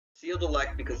Sealed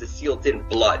elect because it's sealed in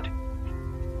blood.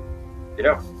 You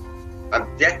know?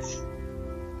 Death's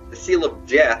the seal of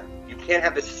death. You can't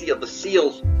have the seal. The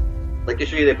seals, like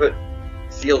usually they put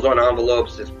seals on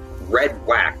envelopes, this red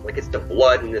wax, like it's the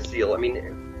blood in the seal. I mean,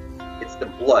 it's the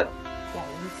blood. Yeah,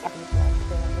 it used to be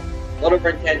blood. Blood over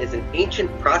intent is an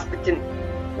ancient Protestant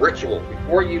ritual.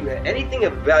 Before you anything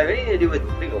to do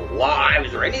with people's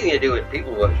lives or anything to do with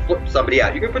people who flip somebody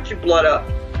out, you can put your blood up,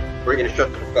 or you're gonna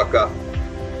shut the fuck up.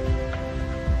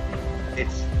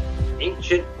 It's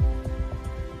ancient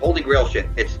Holy Grail shit.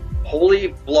 It's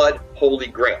holy blood, holy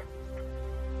grail.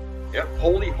 Yep,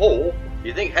 holy hole.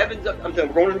 You think heaven's up? I'm saying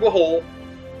we're going into a hole.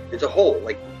 It's a hole,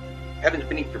 like heaven's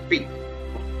beneath your feet.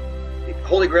 The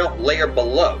Holy Grail layer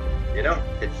below. You know,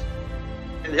 it's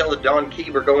in the hill of Don Key.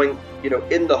 We're going, you know,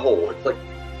 in the hole. It's like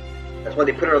that's why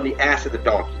they put it on the ass of the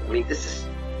donkey. I mean, this is,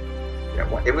 you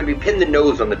know, it would be pin the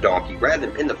nose on the donkey rather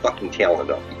than pin the fucking tail on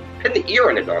the donkey. Pin the ear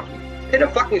on the donkey. Pin a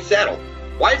fucking saddle.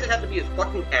 Why does it have to be his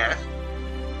fucking ass?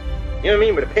 You know what I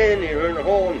mean? With a pin, you're in a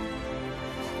hole. And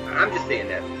I'm just saying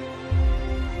that.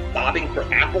 Bobbing for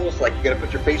apples, like you gotta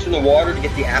put your face in the water to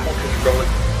get the apple because you're going,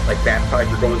 like baptized,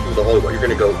 you're going through the holy water. You're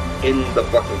gonna go in the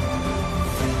fucking.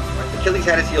 Achilles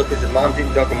had his heel because his mom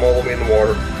didn't dunk him all the way in the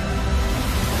water.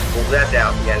 Well, that's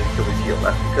out. He had his Achilles heel.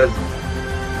 That's because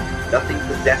nothing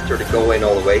possessed her to go in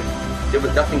all the way. There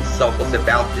was nothing selfless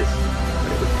about this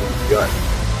when it was being done.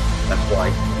 That's why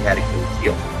he had Achilles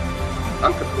heel.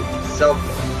 I'm completely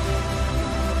selfless.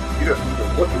 You don't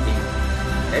look at me.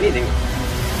 Anything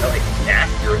like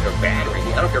nasty or bad or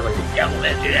anything. I don't care what you yell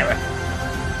at, you know.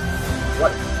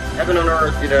 What? Heaven on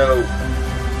earth, you know,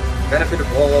 benefit of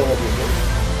all of them.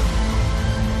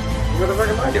 What the fuck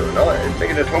am I doing? No, I'm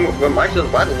making an atonement with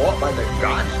myself by the law, by the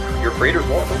gods. Your creator's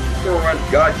law. Don't you throw around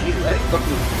God, Jesus, any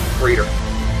fucking creator.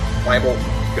 Bible,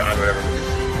 God, whatever.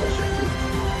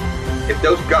 Bullshit. If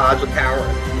those gods are power,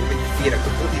 you could just be in a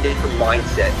completely different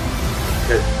mindset.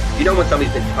 Because you know when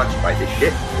somebody's been touched by this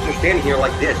shit, because they're standing here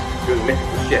like this, doing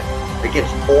mythical shit,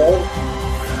 against all,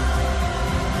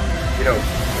 you know,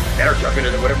 better jumping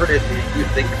into whatever it is, you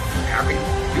think, how can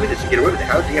you do this and get away with it?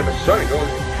 How does he have a son and go,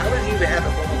 how does he even have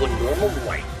a normal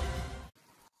life?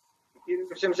 You know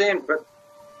what I'm saying? But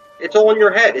it's all in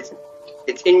your head.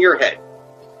 It's in your head.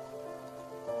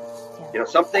 You know,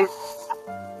 something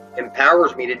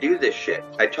empowers me to do this shit.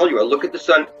 I tell you, I look at the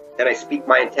sun and I speak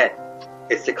my intent.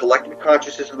 It's the collective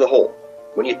consciousness of the whole.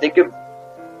 When you think of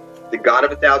the God of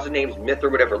 1,000 names, myth or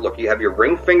whatever, look, you have your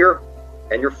ring finger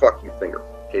and your fuck you finger.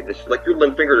 Okay, this is like your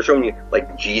limb finger. They're showing you,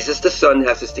 like Jesus the Son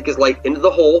has to stick his light into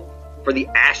the hole for the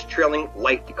ash trailing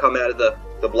light to come out of the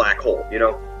black hole. You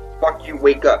know, fuck you,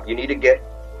 wake up. You need to get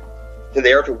to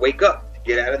there to wake up, to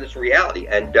get out of this reality.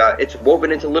 And it's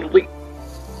woven into literally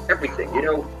everything, you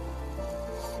know.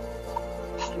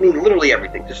 I mean, literally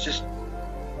everything. It's just,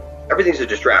 everything's a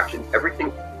distraction.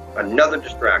 Everything, another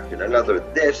distraction, another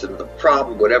this, another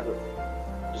problem, whatever.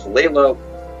 Just lay low.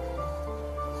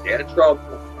 Stay out of trouble.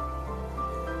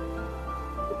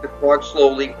 Look the frog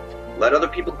slowly. Let other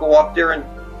people go up there and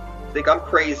think I'm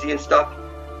crazy and stuff.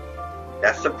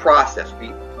 That's the process.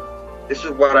 This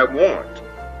is what I want.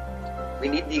 We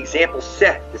need the example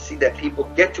set to see that people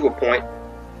get to a point.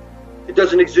 It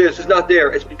doesn't exist. It's not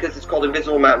there. It's because it's called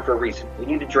Invisible Mountain for a reason. We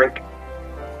need to drink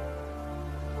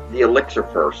the elixir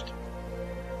first.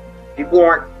 People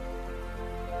aren't,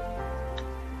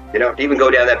 you know, to even go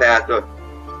down that path of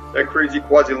that crazy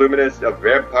quasi-luminous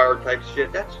vampire type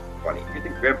shit. That's funny. You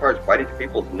think vampires bite into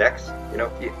people's necks? You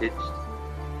know,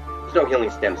 there's no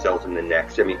healing stem cells in the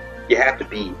necks. I mean, you have to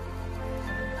be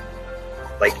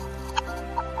like,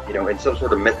 you know, in some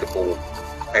sort of mythical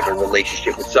type of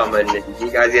relationship with someone. And you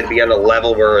guys got to be on a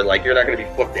level where, like, you're not going to be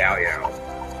flipped out. You know,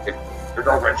 if your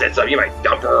girlfriend said something, you might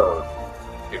dump her. Or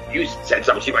if you said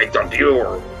something, she might dump you,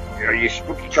 or you know, you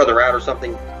spook each other out or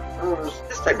something.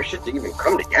 This type of shit to even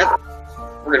come together.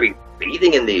 We're gonna be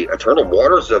bathing in the eternal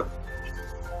waters of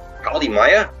Kali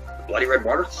Maya, the bloody red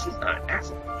waters. This is not an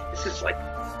accident. This is like,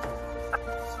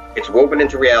 it's woven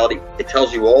into reality. It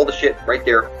tells you all the shit right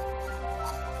there.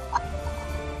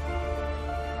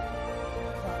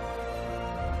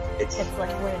 It's like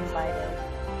we're invited.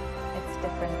 It's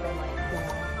different than, like, you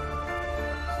know,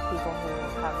 people who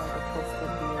have like a twisted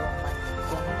view and like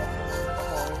don't know the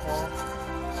holy hole.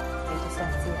 They just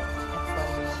don't see it. It's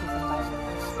like she's inviting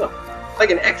us.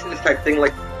 Like an Exodus type thing,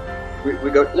 like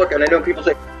we go, look, and I know people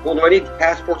say, well, do I need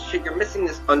passports? Shit, you're missing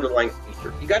this underlying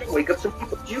feature. You gotta wake up some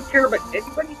people. Do you care about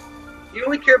anybody? Do you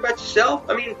only care about yourself?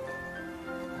 I mean,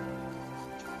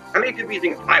 how many people do you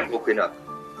think I've woken up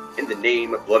in the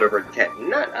name of blood over intent?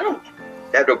 I don't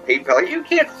have no PayPal. You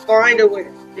can't find a way.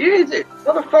 You need it,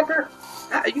 motherfucker.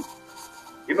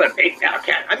 You better pay now,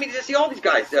 cat. I mean, you see all these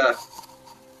guys.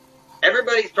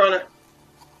 Everybody's trying to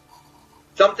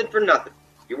something for nothing.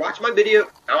 You watch my video,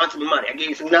 I want some money. I give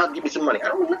you some now, give me some money. I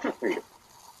don't want nothing for you.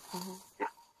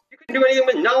 You can do anything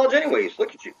with knowledge anyways.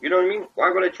 Look at you. You know what I mean?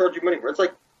 Why would I charge you money for it? It's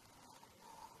like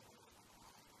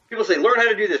people say, learn how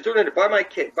to do this, learn how to buy my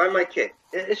kit, buy my kit.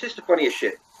 It's just the funniest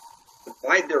shit.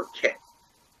 Buy their kit.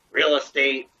 Real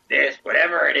estate, this,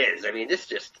 whatever it is. I mean, this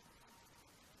just...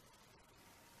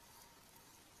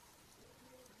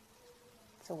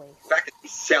 It's a waste. The fact that they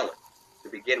sell it to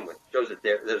begin with shows that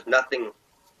there's nothing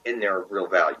in there of real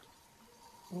value.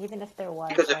 Even if there was,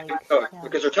 because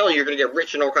because they're telling you you're going to get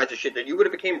rich and all kinds of shit, that you would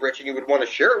have became rich and you would want to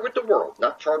share it with the world,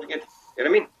 not charging it. You know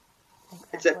what I mean?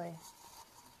 Exactly.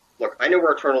 Look, I know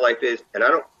where eternal life is, and I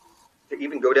don't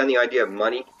even go down the idea of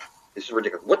money. This is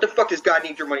ridiculous. What the fuck does God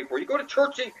need your money for? You go to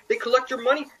church, they collect your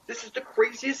money. This is the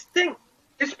craziest thing.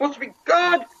 It's supposed to be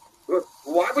God.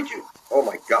 Why would you? Oh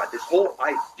my God, this whole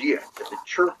idea that the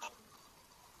church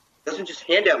doesn't just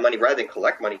hand out money rather than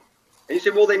collect money. And you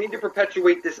say, well, they need to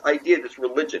perpetuate this idea, this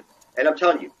religion. And I'm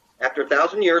telling you, after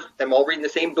 1,000 years, I'm all reading the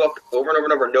same book over and over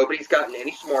and over. Nobody's gotten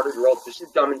any smarter. You're all just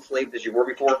as dumb and enslaved as you were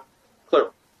before.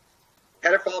 Clearly.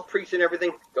 Pedophile priests and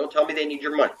everything, don't tell me they need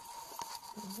your money.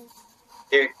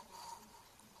 They'd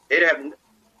have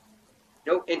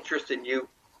no interest in you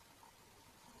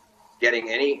getting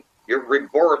any. You're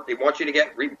reborn. They want you to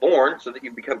get reborn so that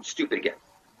you become stupid again.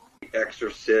 The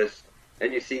Exorcist,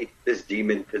 and you see this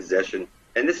demon possession.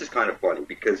 And this is kind of funny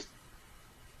because,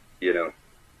 you know,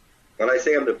 when I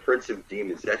say I'm the prince of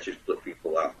demons, that should flip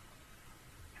people out.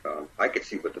 I can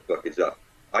see what the fuck is up.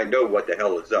 I know what the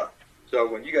hell is up.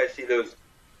 So when you guys see those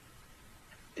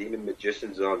demon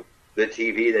magicians on the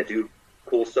TV that do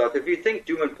cool stuff, if you think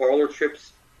doing parlor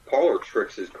tricks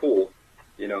is cool,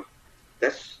 you know,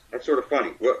 that's sort of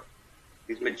funny. Look,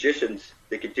 these magicians,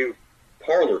 they could do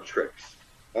parlor tricks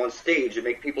on stage and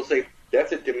make people say,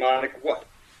 that's a demonic what?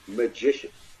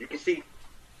 Magician. You can see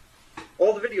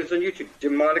all the videos on YouTube.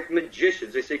 Demonic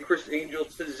magicians. They say Chris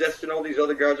Angel's possessed and all these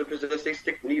other guys are possessed. They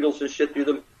stick needles and shit through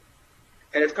them.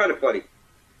 And it's kind of funny.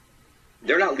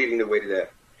 They're not leading the way to the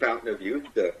fountain of youth,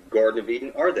 the Garden of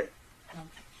Eden, are they?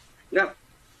 No,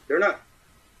 they're not.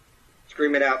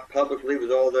 Screaming out publicly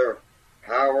with all their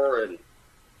power and,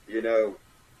 you know,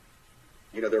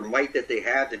 their might that they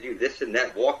have to do this and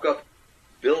that, walk up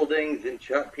buildings and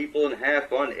chop people in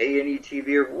half on A&E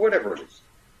TV or whatever it is.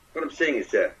 What I'm saying is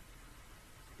that,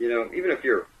 you know, even if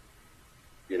you're,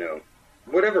 you know,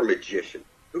 whatever magician,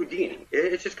 Houdini,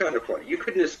 it's just kind of funny. You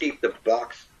couldn't escape the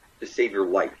box to save your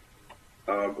life.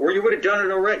 Or you would have done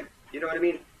it already. You know what I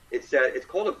mean? It's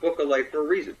called a book of life for a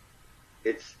reason.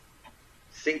 It's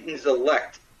Satan's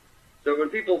elect. So when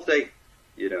people say,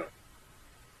 you know,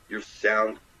 you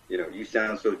sound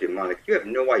so demonic, you have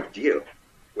no idea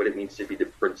what it means to be the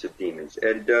prince of demons.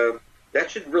 And that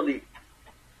should really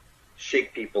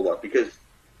shake people up, because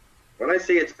when I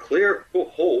say it's clear who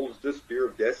holds the spear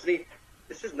of destiny,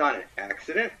 this is not an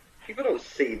accident. People don't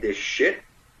say this shit,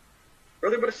 or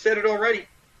they would have said it already,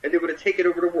 and they would have taken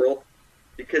over the world,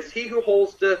 because he who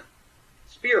holds the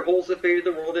spear holds the fate of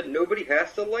the world, and nobody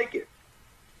has to like it.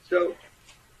 So,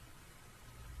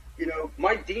 you know,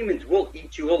 my demons will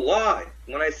eat you alive.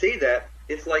 When I say that,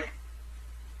 it's like,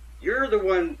 you're the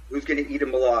one who's going to eat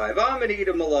them alive. I'm going to eat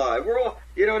them alive. We're all,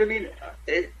 you know what I mean?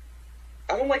 I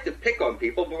don't like to pick on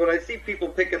people, but when I see people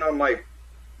picking on my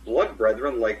blood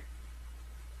brethren, like,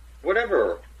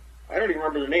 whatever, I don't even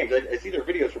remember their names. I see their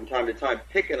videos from time to time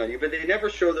picking on you, but they never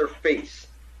show their face.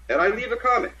 And I leave a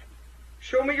comment.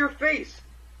 Show me your face.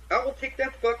 I will take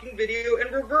that fucking video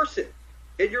and reverse it.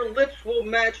 And your lips will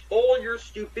match all your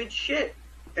stupid shit.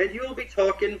 And you'll be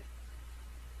talking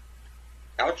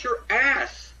out your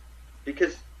ass.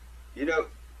 Because, you know,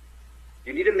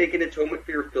 you need to make an atonement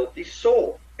for your filthy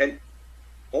soul. And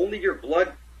only your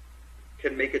blood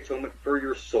can make atonement for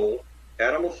your soul.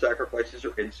 Animal sacrifices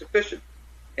are insufficient.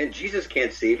 And Jesus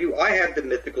can't save you. I have the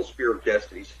mythical spear of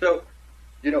destiny. So,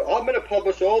 you know, I'm going to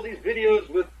publish all these videos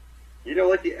with, you know,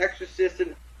 like the Exorcist,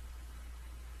 and,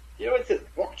 you know, it says,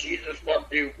 fuck Jesus,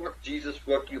 fuck you, fuck Jesus,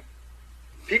 fuck you.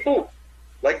 People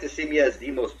like to see me as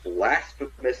the most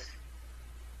blasphemous,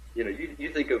 you know,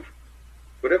 you think of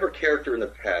whatever character in the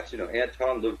past, you know,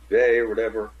 Anton LaVey or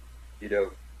whatever, you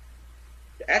know,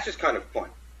 that's just kind of fun.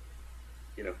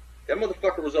 You know, that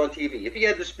motherfucker was on TV. If he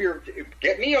had the spirit,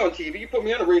 get me on TV, you put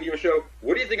me on a radio show,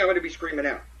 what do you think I'm going to be screaming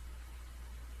out?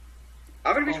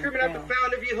 I'm going to be screaming out the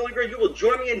fountain of youth, Holy Grail. You will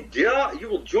join me and die. You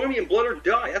will join me in blood or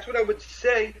die. That's what I would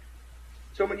say.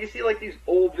 So when you see like these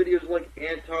old videos like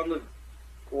Anton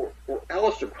LaVey or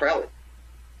Aleister Crowley,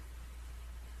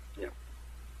 you know,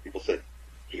 people say,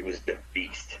 He was the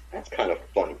beast. That's kind of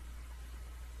funny.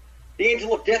 The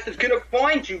angel of death is gonna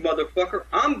find you, motherfucker.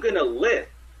 I'm gonna live.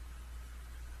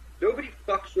 Nobody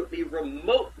fucks with me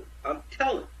remotely. I'm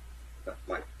telling you. Not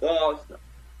my boss, not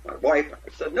my wife, not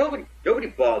my son. Nobody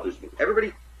bothers me.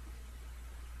 Everybody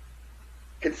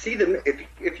can see them.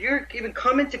 If you're even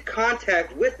come into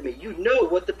contact with me, you know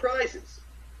what the prize is.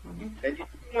 Mm-hmm. And you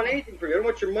don't want anything for you. I don't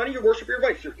want your money, your worship, your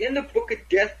rights. You're in the book of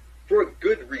death for a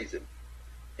good reason.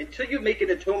 Until you make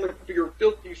an atonement for your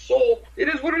filthy soul, it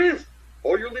is what it is.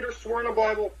 All your leaders swore in the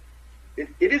Bible. It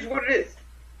is what it is.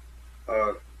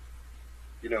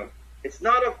 You know, it's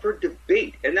not up for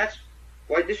debate, and that's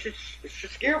why this should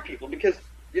scare people, because,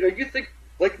 you know, you think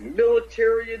like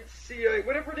military and CIA,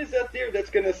 whatever it is out there that's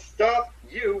going to stop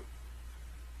you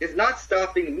is not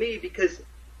stopping me, because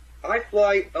I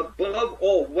fly above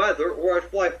all weather, or I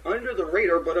fly under the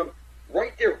radar, but I'm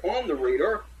right there on the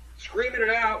radar, screaming it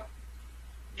out,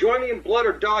 join me in blood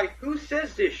or die. Who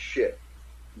says this shit?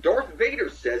 Darth Vader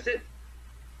says it.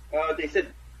 They said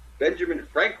Benjamin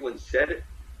Franklin said it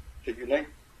to unite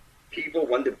people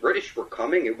when the British were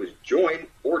coming. It was join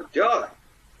or die.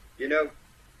 You know,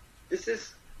 this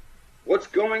is what's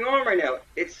going on right now.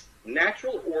 It's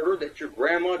natural order that your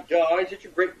grandma dies, that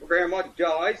your great-grandma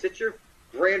dies, that your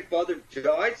grandfather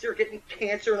dies. They're getting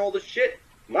cancer and all this shit.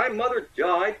 My mother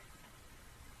died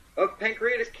of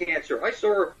pancreatic cancer. I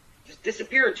saw her just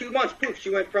disappear in 2 months. Poof,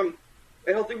 she went from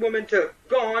a healthy woman to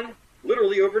gone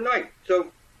literally overnight.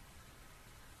 So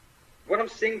what I'm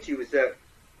saying to you is that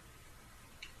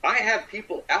I have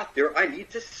people out there I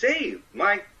need to save.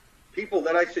 My people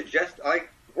that I suggest I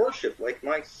worship, like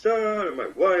my son or my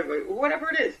wife, whatever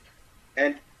it is.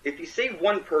 And if you save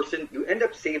one person, you end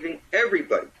up saving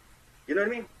everybody. You know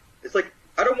what I mean? It's like,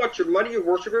 I don't want your money, your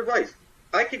worship, or advice.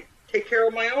 I can take care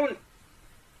of my own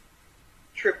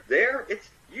trip there.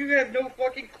 You have no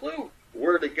fucking clue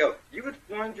where to go. You would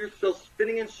find yourself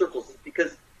spinning in circles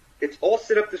because it's all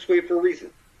set up this way for a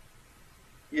reason.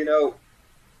 You know,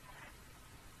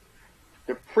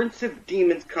 the Prince of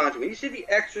Demons conjure. When you see The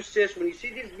Exorcist, when you see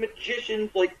these magicians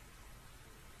like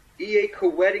E.A.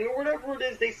 Coetting or whatever it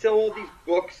is, they sell all these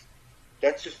books.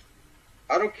 That's just,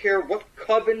 I don't care what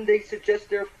coven they suggest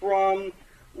they're from,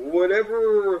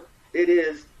 whatever it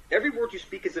is. Every word you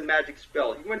speak is a magic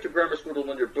spell. You went to grammar school to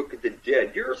learn your Book of the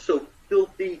Dead. You're so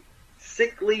filthy,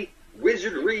 sickly,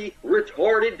 wizardry,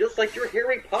 retarded, just like you're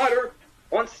Harry Potter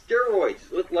on steroids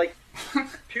with like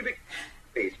pubic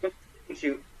face. What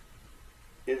you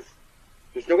is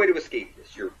there's no way to escape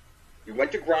this. You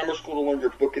went to grammar school to learn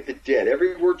your Book of the Dead.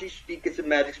 Every word you speak is a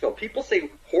magic spell. People say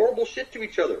horrible shit to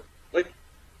each other. Like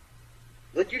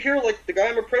you hear like the guy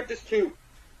I'm apprenticed to.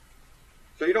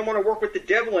 So you don't want to work with the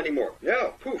devil anymore.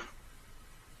 No, poof.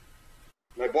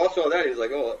 My boss saw that. He's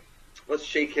like, oh, let's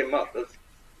shake him up. Let's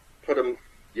put him,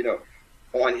 you know,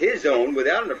 on his own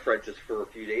without an apprentice for a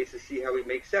few days to see how he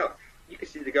makes out. You can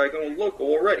see the guy going local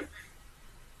already.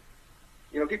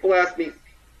 You know, people ask me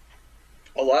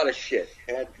a lot of shit.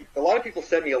 And a lot of people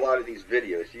send me a lot of these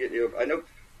videos. You know, I know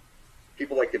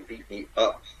people like to beat me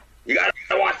up. You got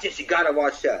to watch this. You got to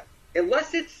watch that.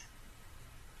 Unless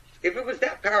if it was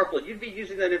that powerful, you'd be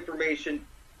using that information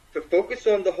to focus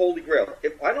on the Holy Grail.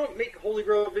 If I don't make Holy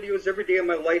Grail videos every day of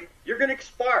my life, you're going to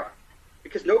expire.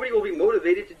 Because nobody will be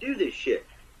motivated to do this shit.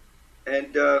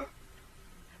 And, I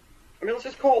mean, let's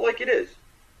just call it like it is.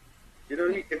 You know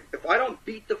what I mean? If I don't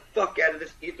beat the fuck out of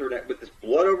this Ethernet with this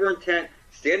blood over intent,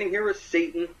 standing here as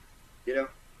Satan, you know,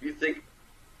 you think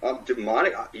I'm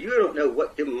demonic. You don't know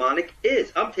what demonic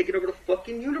is. I'm taking over the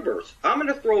fucking universe. I'm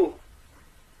going to throw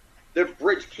the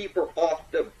bridge keeper off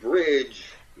the bridge,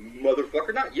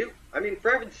 motherfucker. Not you. I mean,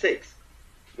 for heaven's sakes.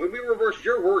 When we reverse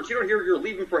your words, you don't hear you're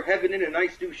leaving for heaven in a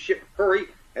nice new ship, hurry,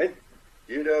 and,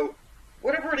 you know,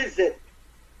 whatever it is that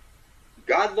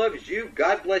God loves you,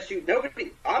 God bless you.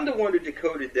 Nobody, I'm the one who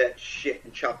decoded that shit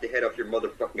and chopped the head off your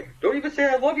motherfucking. Don't even say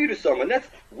I love you to someone. That's,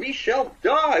 we shall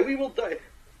die. We will die.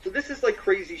 So this is like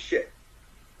crazy shit.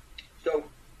 So,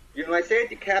 you know, when I say I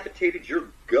decapitated your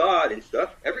God and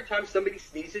stuff, every time somebody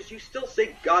sneezes, you still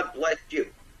say God bless you.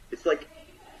 It's like,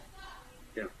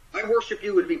 you know, I worship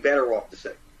you would be better off to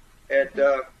say. And,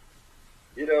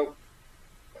 you know,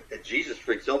 Jesus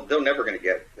freaks, they're never going to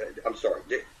get it. I'm sorry.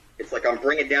 It's like I'm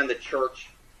bringing down the church,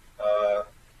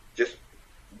 just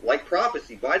like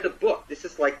prophecy, by the book. This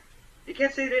is like, you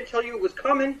can't say they didn't tell you it was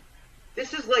coming.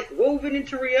 This is like woven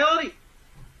into reality.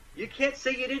 You can't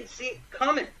say you didn't see it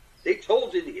coming. They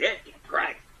told you the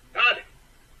Antichrist. Got it.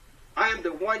 I am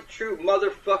the one true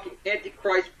motherfucking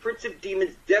Antichrist, Prince of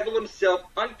Demons, Devil himself,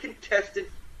 uncontested.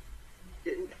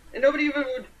 And nobody even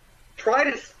would try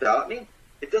to stop me.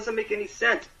 It doesn't make any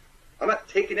sense. I'm not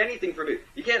taking anything from you.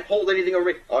 You can't hold anything over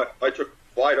me. I took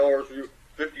 $5 from you,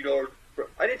 $50.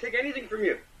 I didn't take anything from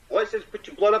you. All I said is put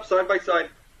your blood up side by side.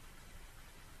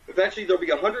 Eventually, there'll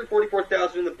be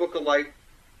 144,000 in the Book of Life.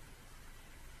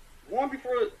 Long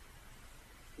before,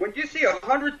 when you see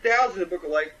 100,000 in the Book of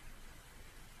Life,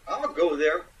 I'll go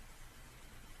there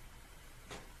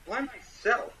by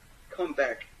myself, come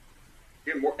back,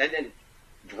 and then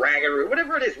drag it, or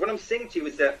whatever it is. What I'm saying to you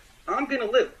is that I'm going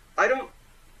to live.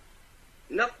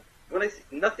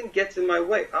 Nothing gets in my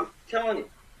way. I'm telling you.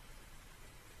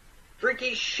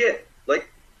 Freaky shit would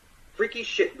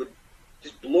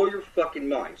just blow your fucking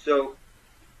mind. So,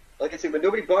 like I said, but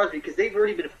nobody bothers me because they've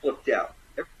already been flipped out.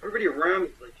 Everybody around me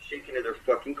is like shaking to their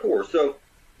fucking core. So,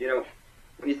 you know,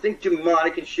 when you think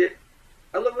demonic and shit,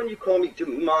 I love when you call me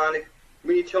demonic,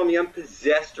 when you tell me I'm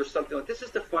possessed or something like this.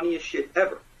 Is the funniest shit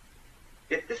ever.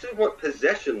 If this is what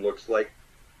possession looks like,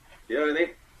 you know what I mean?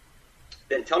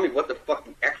 Then tell me what the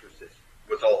fucking Exorcist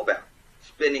was all about.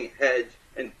 Spinning heads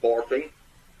and barfing.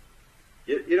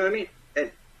 You know what I mean?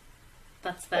 And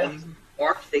that's them.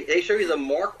 Marks, they show you the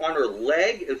mark on her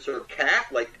leg. It's her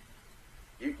calf. Like,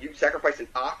 you sacrifice an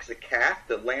ox, a calf,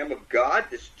 the Lamb of God,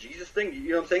 this Jesus thing.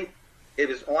 You know what I'm saying? It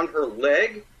is on her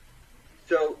leg.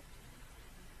 So,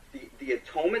 the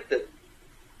atonement that,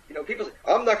 you know, people say,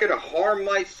 I'm not going to harm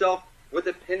myself with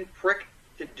a pinprick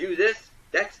to do this.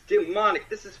 That's demonic.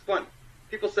 This is fun.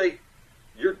 People say,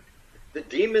 the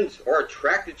demons are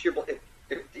attracted to your blood.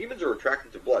 If demons are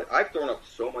attracted to blood, I've thrown up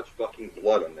so much fucking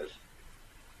blood on this.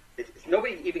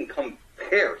 Nobody even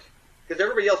compares. Because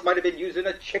everybody else might have been using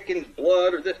a chicken's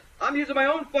blood or this. I'm using my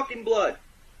own fucking blood.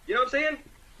 You know what I'm saying?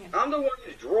 Yeah. I'm the one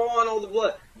who's drawing all the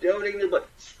blood, donating the blood,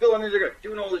 spilling it,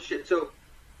 doing all this shit. So,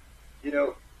 you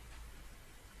know.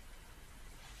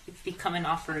 It's become an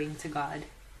offering to God.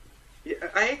 Yeah,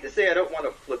 I hate to say I don't want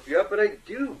to flip you out, but I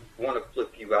do want to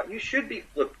flip you out. You should be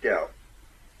flipped out.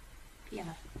 Yeah.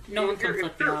 No one can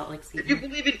flip you out like Stephen. If you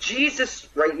believe in Jesus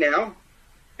right now,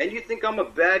 and you think I'm a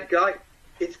bad guy,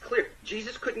 it's clear.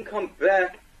 Jesus couldn't come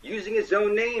back using his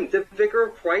own name. The Vicar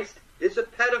of Christ is a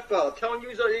pedophile, telling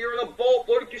you you're in a ball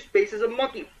floating through space as a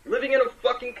monkey, living in a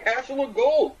fucking castle of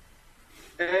gold.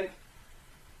 And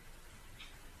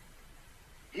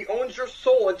he owns your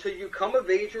soul until you come of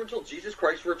age or until Jesus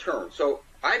Christ returns. So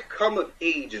I've come of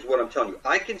age is what I'm telling you.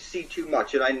 I can see too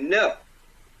much, and I know.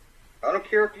 I don't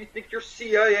care if you think you're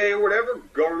CIA or whatever,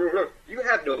 government or whatever. You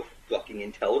have no fucking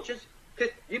intelligence.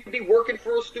 Because you could be working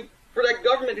for that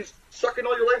government who's sucking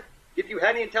all your life. If you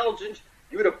had any intelligence,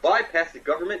 you would have bypassed the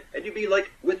government, and you'd be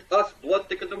like, with us, blood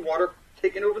thicker than water,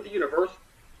 taking over the universe.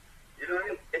 You know what I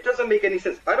mean? It doesn't make any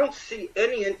sense. I don't see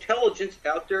any intelligence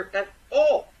out there at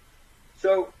all.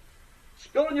 So,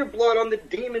 spilling your blood on the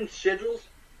demon sigils,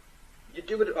 you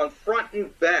do it on front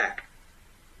and back.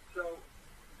 So,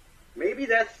 maybe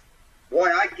that's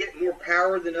why I get more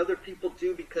power than other people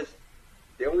do, because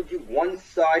they only do one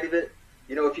side of it.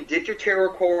 You know, if you did your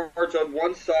tarot cards on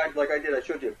one side, like I did, I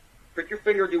showed you, prick your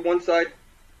finger, do one side,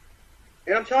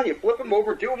 and I'm telling you, flip them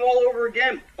over, do them all over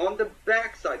again on the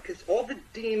back side, because all the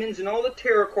demons and all the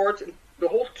tarot cards and the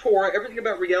whole Torah, everything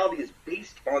about reality is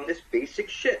based on this basic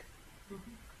shit,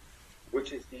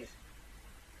 which is these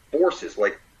forces,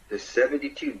 like the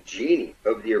 72 genie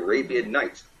of the Arabian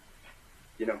Nights.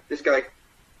 You know, this guy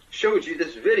showed you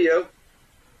this video,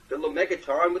 the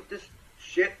Lemegaton with this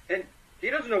shit, and he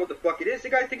doesn't know what the fuck it is. The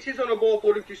guy thinks he's on a ball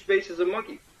floating through space as a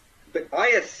monkey. But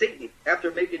I, as Satan,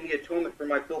 after making the atonement for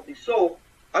my filthy soul,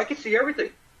 I can see everything.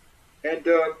 And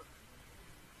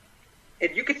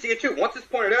you can see it too. Once it's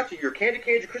pointed out to you, your candy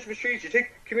canes, your Christmas trees, you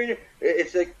take communion,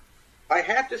 it's like, I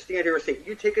have to stand here and say,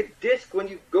 you take a disc when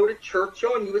you go to church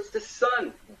showing you it's the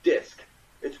sun disc.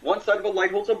 It's one side of a light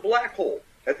holds a black hole.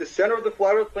 At the center of the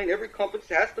flat earth plane, every compass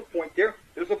has to point there.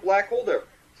 There's a black hole there,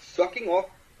 sucking off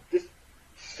this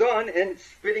sun and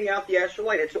spitting out the astral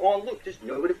light. It's on loop. Just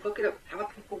know to fuck it up. How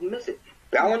people miss it?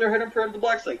 Bowing their head in prayer to the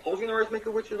black sling, closing their eyes, make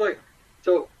a witch's light.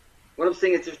 So what I'm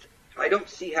saying is, just I don't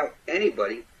see how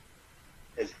anybody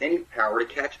has any power to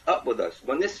catch up with us.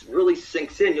 When this really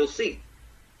sinks in, you'll see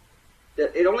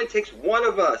that it only takes one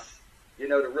of us, you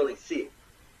know, to really see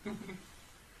it.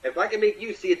 If I can make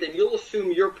you see it, then you'll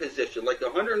assume your position. Like the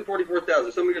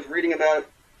 144,000, somebody was reading about it.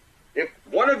 If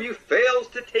one of you fails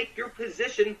to take your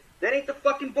position, that ain't the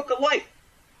fucking Book of Life.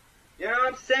 You know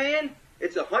what I'm saying?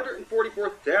 It's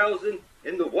 144,000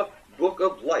 in the what? Book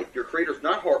of Life. Your creator's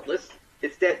not heartless.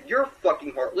 It's that you're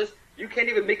fucking heartless. You can't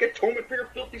even make atonement for your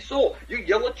filthy soul. You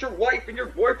yell at your wife and your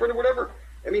boyfriend or whatever.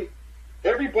 I mean,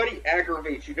 everybody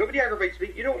aggravates you. Nobody aggravates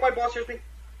me. You know what my boss says to me?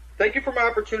 Thank you for my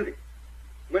opportunity.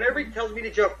 Whenever he tells me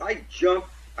to jump,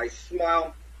 I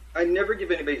smile. I never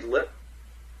give anybody's lip.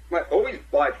 I always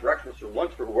buy breakfast or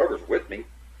lunch for whoever's with me.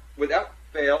 Without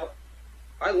fail,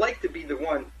 I like to be the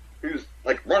one who's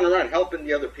like running around helping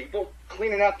the other people,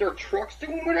 cleaning out their trucks,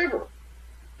 doing whatever.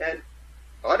 And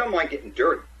I don't mind getting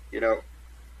dirty, you know.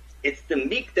 It's the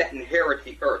meek that inherit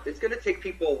the earth. It's going to take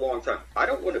people a long time. I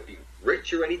don't want to be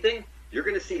rich or anything. You're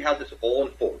going to see how this all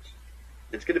unfolds.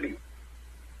 It's going to be...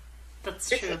 That's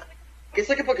true. It's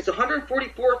like a book. It's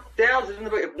 144,000 in the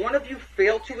book. If one of you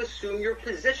fail to assume your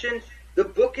position, the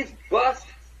book is bust,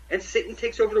 and Satan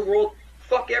takes over the world.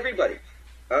 Fuck everybody.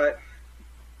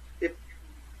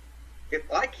 If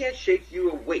I can't shake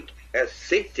you awake as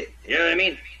Satan did, you know what I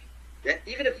mean? That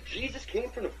even if Jesus came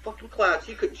from the fucking clouds,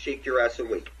 he couldn't shake your ass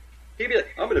awake. He'd be like,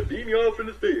 I'm going to beam you off in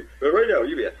the space. Right now,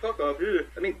 you'd be like, fuck off.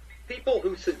 I mean, people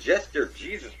who suggest they're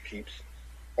Jesus peeps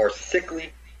are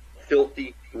sickly,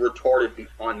 filthy, retarded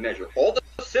beyond measure. All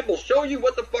the symbols show you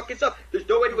what the fuck is up. There's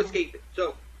no way to escape it.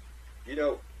 So, you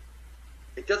know,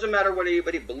 it doesn't matter what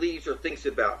anybody believes or thinks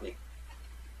about me.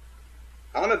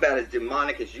 I'm about as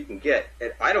demonic as you can get,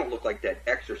 and I don't look like that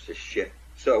exorcist shit.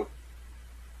 So,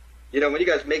 you know, when you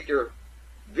guys make your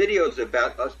videos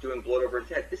about us doing blood over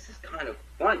intent, this is kind of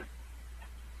fun.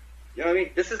 You know what I mean?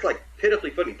 This is like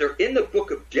pitifully funny. They're in the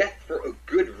book of death for a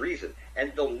good reason,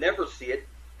 and they'll never see it.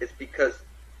 It's because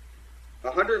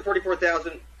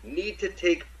 144,000 need to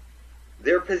take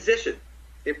their position.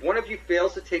 If one of you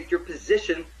fails to take your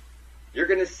position, you're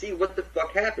going to see what the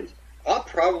fuck happens. I'll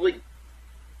probably...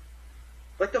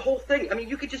 Like the whole thing. I mean,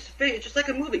 you could just fit it just like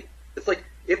a movie. It's like,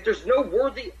 if there's no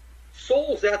worthy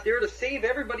souls out there to save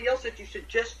everybody else that you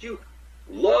suggest you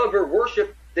love or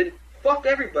worship, then fuck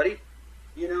everybody.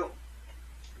 You know,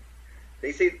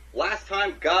 they say last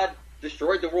time God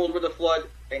destroyed the world with a flood,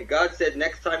 and God said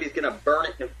next time he's going to burn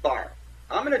it in fire.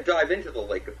 I'm going to dive into the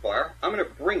lake of fire. I'm going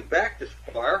to bring back this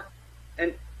fire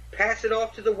and pass it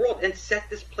off to the world and set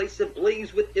this place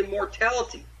ablaze with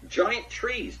immortality, giant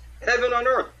trees, heaven on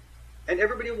earth. And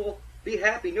everybody will be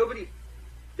happy. Nobody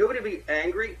will be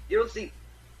angry.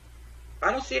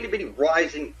 I don't see anybody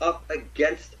rising up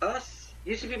against us.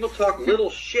 You see people talk little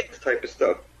shit type of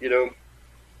stuff, you know.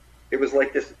 It was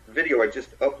like this video I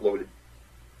just uploaded.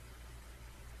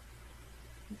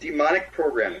 Demonic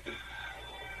programming.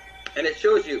 And it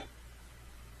shows you.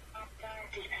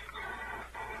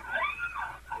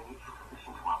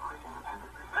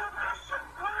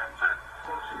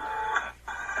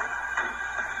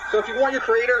 So if you want your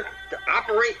creator to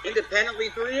operate independently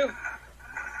through you,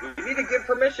 you need to give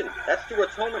permission. That's through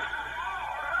atonement.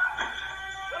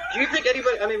 Do you think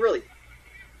anybody, I mean really,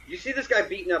 you see this guy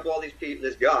beating up all these people,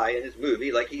 this guy in his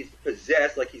movie, like he's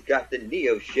possessed, like he's got the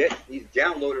Neo shit, he's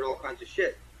downloaded all kinds of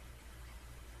shit.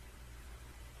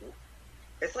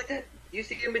 It's like that. You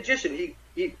see a magician,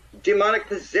 he demonic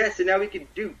possessed, and now he can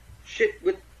do shit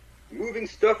with moving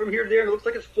stuff from here to there, and it looks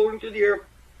like it's floating through the air,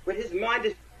 but his mind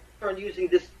is on using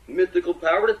this mythical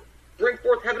power to bring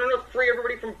forth heaven and earth, free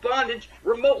everybody from bondage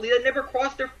remotely. That never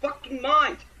crossed their fucking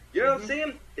mind. You know what I'm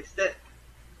saying? It's that,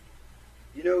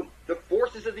 you know, the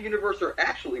forces of the universe are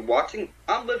actually watching.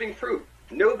 I'm living proof.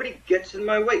 Nobody gets in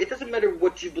my way. It doesn't matter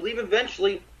what you believe.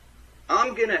 Eventually,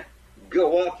 I'm going to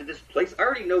go off to this place. I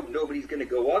already know nobody's going to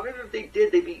go off. Even if they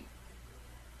did, they'd be...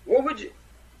 What would you...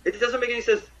 It doesn't make any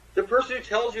sense. The person who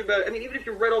tells you about it, I mean, even if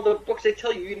you read all the books, they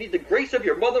tell you you need the grace of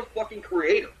your motherfucking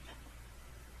creator.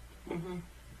 Mm-hmm.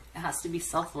 It has to be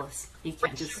selfless. You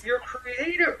can't just... Your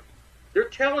creator. They're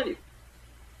telling you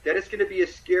that it's going to be a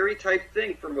scary type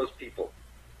thing for most people.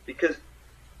 Because,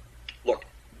 look,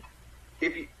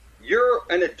 if you're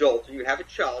an adult and you have a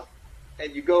child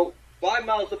and you go 5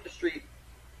 miles up the street,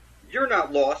 you're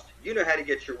not lost. You know how to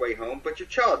get your way home. But your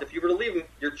child, if you were to leave him,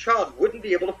 your child wouldn't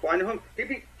be able to find a home. He'd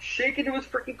be shaken to his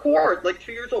freaking core at like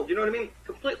 2 years old. You know what I mean?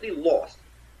 Completely lost.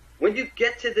 When you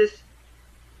get to this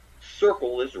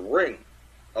circle, this ring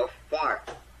of fire,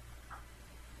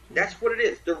 that's what it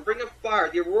is. The ring of fire,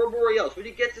 the aurora borealis. When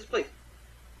you get to this place,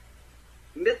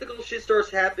 mythical shit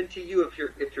starts happening to you.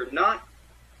 If you're not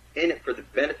in it for the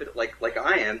benefit, like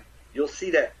I am, you'll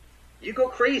see that you go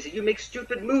crazy. You make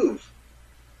stupid moves.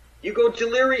 You go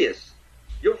delirious.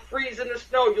 You'll freeze in the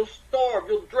snow. You'll starve.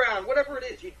 You'll drown. Whatever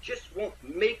it is, you just won't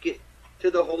make it to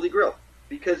the Holy Grail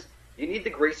because you need the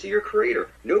grace of your Creator.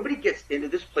 Nobody gets into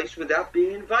this place without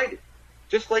being invited.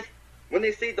 Just like when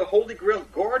they say the Holy Grail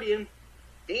guardian,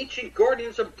 ancient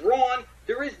guardians of Braun,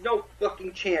 there is no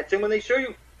fucking chance. And when they show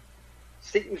you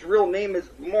Satan's real name is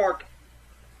Mark,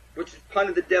 which is pun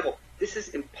of the devil, this is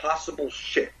impossible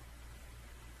shit.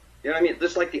 You know what I mean?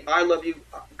 Just like the I love you,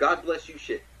 God bless you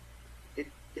shit.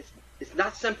 It's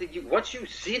not something you, once you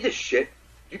see this shit,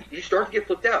 you start to get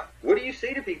flipped out. What do you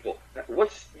say to people?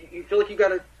 You feel like you got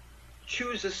to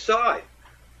choose a side.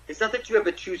 It's not that you have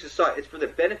to choose a side. It's for the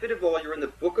benefit of all. You're in the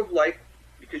book of life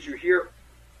because you're here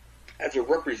as a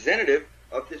representative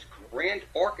of this grand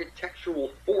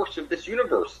architectural force of this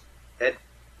universe. And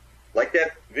like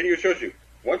that video shows you,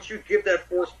 once you give that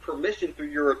force permission through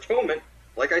your atonement,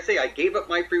 like I say, I gave up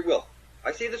my free will.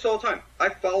 I say this all the time. I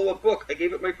follow a book. I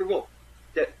gave up my free will.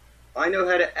 That I know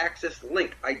how to access the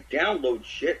link. I download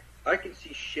shit. I can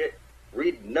see shit,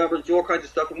 read numbers, do all kinds of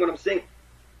stuff. And what I'm saying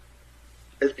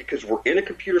is because we're in a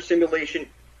computer simulation,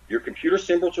 your computer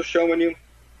symbols are showing you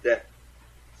that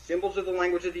symbols of the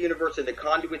language of the universe and the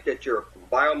conduit that your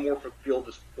biomorphic field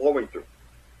is flowing through.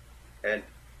 And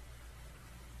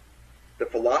the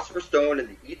Philosopher's Stone and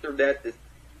the Ethernet,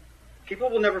 people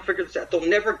will never figure this out. They'll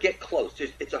never get close.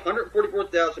 It's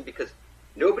 144,000 because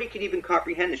nobody can even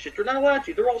comprehend this shit. They're not allowed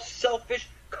to. They're all selfish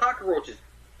cockroaches.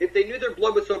 If they knew their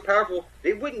blood was so powerful,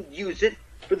 they wouldn't use it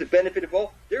for the benefit of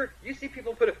all. You see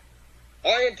people put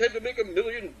I intend to make $1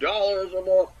 million or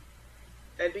more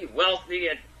and be wealthy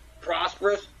and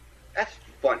prosperous. That's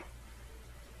funny.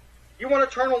 You want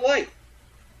eternal life.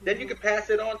 Then you can pass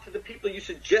it on to the people you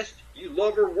suggest you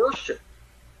love or worship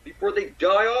before they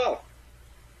die off.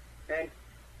 And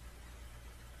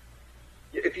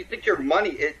if you think your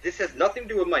money, this has nothing to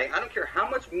do with money. I don't care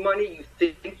how much money you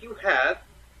think you have.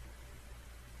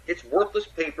 It's worthless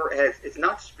paper. It's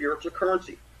not spiritual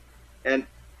currency. And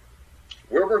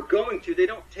where we're going to, they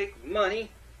don't take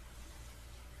money.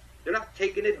 They're not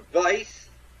taking advice.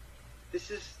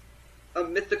 This is a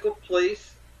mythical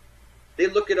place. They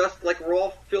look at us like we're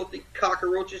all filthy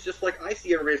cockroaches, just like I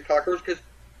see everybody's cockroaches. Because,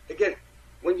 again,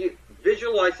 when you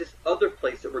visualize this other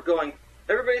place that we're going,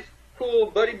 everybody's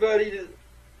cool, buddy.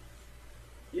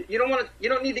 You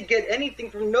don't need to get anything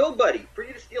from nobody. For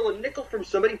you to steal a nickel from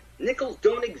somebody, nickels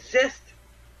don't exist.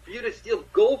 For you to steal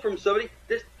gold from somebody,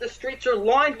 the streets are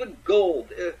lined with gold.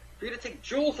 For you to take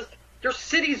jewels, there's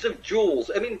cities of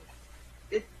jewels. I mean,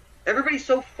 everybody's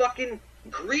so fucking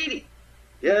greedy.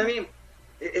 You know what I mean?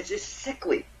 It's just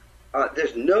sickly.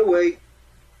 There's no way.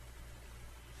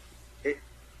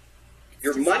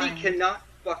 Your money cannot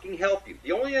fucking help you.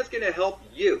 The only thing that's going to help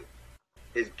you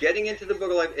is getting into the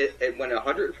book of life. When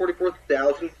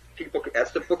 144,000 people, that's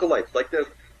the book of life, like the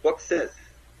book says.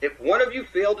 If one of you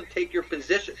fail to take your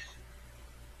positions,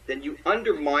 then you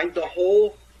undermine the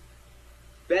whole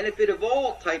benefit of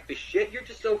all type of shit. You're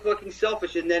just so fucking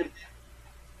selfish. And then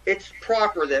it's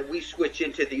proper that we switch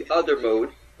into the other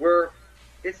mode where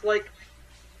it's like,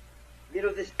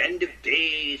 this end of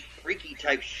days, freaky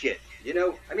type shit.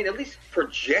 I mean, at least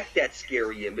project that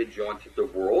scary image onto the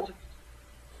world.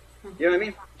 You know what I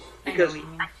mean? Because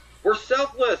we're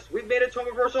selfless. We've made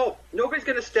atonement for us all. Nobody's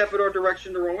going to step in our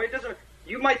direction the wrong way.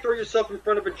 You might throw yourself in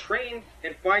front of a train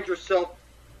and find yourself,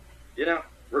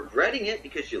 regretting it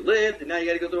because you lived and now you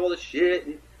got to go through all this shit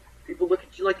and people look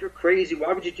at you like you're crazy.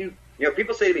 Why would you do?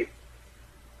 People say to me,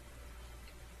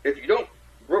 if you don't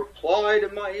reply to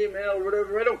my email or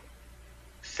whatever, I don't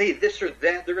say this or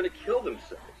that, they're going to kill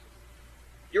themselves.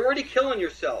 You're already killing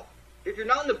yourself. If you're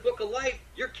not in the book of life,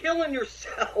 you're killing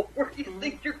yourself. Where do you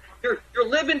think you're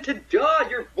living to die?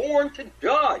 You're born to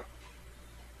die.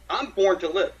 I'm born to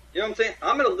live. You know what I'm saying?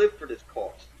 I'm going to live for this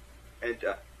cause. And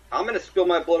I'm going to spill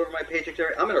my blood over my paycheck.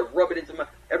 I'm going to rub it into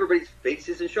everybody's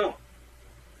faces and show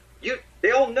them.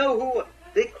 They all know who.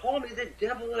 They call me the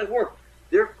devil at work.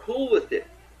 They're cool with it.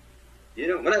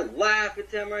 When I laugh at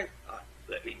them,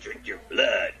 let me drink your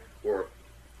blood. Or,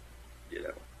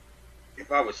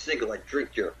 if I was single, I'd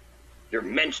drink your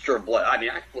menstrual blood. I mean,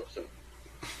 I flip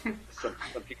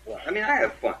some people out. I mean, I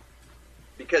have fun.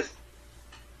 Because,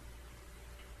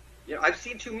 I've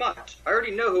seen too much. I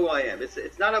already know who I am.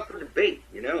 It's not up for debate,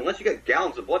 Unless you got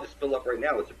gallons of blood to spill up right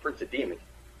now, it's a prince of demons.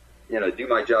 Do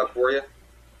my job for you.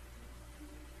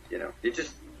 You're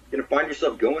just going to find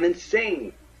yourself going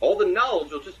insane. All the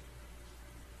knowledge will just...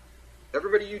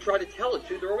 Everybody you try to tell it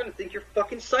to, they're all going to think you're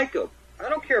fucking psycho. I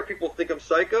don't care if people think I'm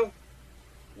psycho.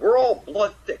 We're all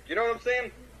blood thick. You know what I'm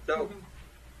saying? So,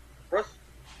 Russ,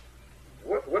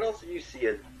 what else are you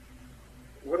seeing?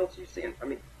 What else are you seeing? I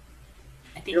mean,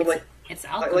 I think it's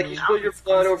alchemy. Like you spill your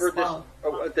blood over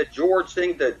this, the George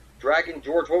thing, the Dragon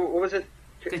George. What was it?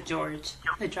 The George,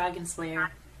 the Dragon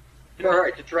Slayer. All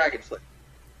right, the Dragon Slayer.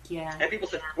 Yeah. And people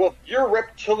say, well, you're a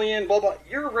reptilian, blah, blah.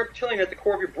 You're a reptilian at the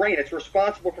core of your brain. It's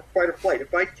responsible for fight or flight.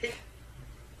 If I take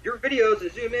your videos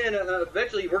and zoom in,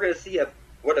 eventually we're going to see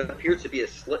what appears to be a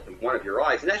slit in one of your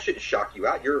eyes. And that shouldn't shock you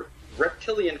out. You're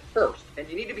reptilian first. And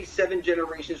you need to be 7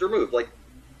 generations removed, like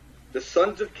the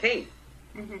sons of Cain.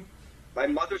 Mm-hmm. My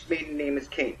mother's maiden name is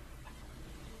Cain.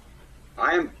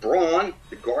 I am Braun,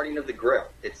 the guardian of the Grail.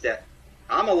 It's that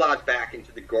I'm allowed back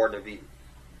into the Garden of Eden.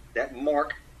 That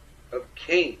mark of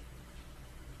Cain.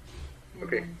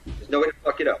 Okay? There's no way to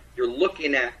fuck it up. You're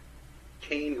looking at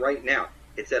Cain right now.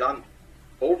 It's that I'm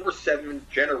over 7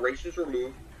 generations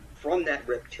removed from that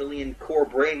reptilian core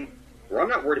brain where I'm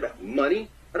not worried about money.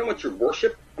 I don't want your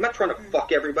worship. I'm not trying to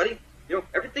fuck everybody. You know,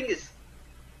 everything is,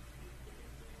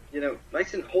 you know,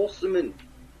 nice and wholesome and,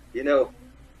 you know,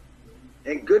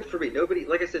 and good for me. Nobody,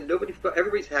 like I said,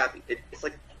 everybody's happy. It's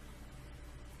like,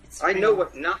 I know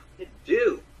what not to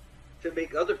do to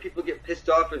make other people get pissed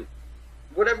off and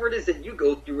whatever it is that you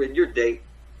go through in your day.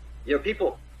 You know,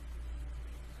 people,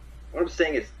 what I'm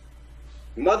saying is,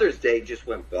 Mother's Day just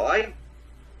went by.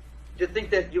 To think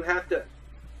that you have to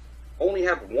only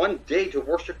have one day to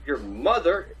worship your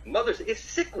mother, is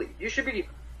sickly. You should be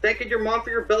thanking your mom for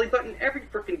your belly button every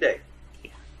freaking day.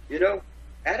 You know,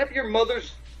 add up your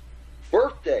mother's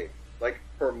birthday, like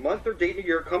for a month or day in a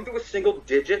year, come to a single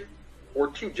digit or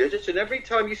 2 digits, and every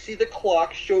time you see the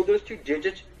clock show those 2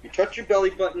 digits, you touch your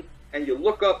belly button and you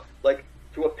look up like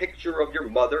to a picture of your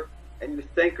mother and you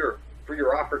thank her for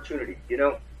your opportunity. You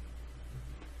know,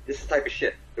 this is the type of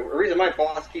shit. The reason my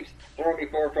boss keeps throwing me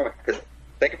forward from it, because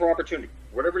thank you for opportunity.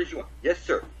 Whatever it is you want. Yes,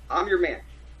 sir. I'm your man.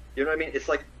 You know what I mean? It's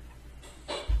like,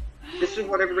 this is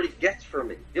what everybody gets from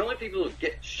me. The only people who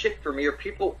get shit from me are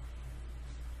people,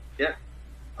 yeah,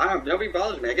 nobody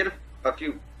bothers me. I get a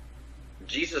few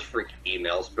Jesus freak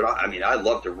emails, but I mean, I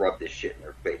love to rub this shit in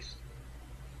their face.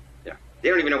 Yeah. They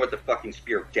don't even know what the fucking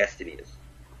spear of destiny is.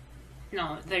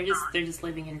 No, they're just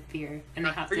living in fear, and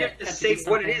they have to say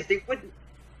what it is.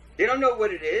 They don't know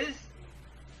what it is.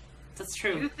 That's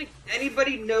true. Do you think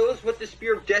anybody knows what the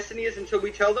spear of destiny is until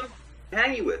we tell them?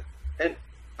 Hang you with. And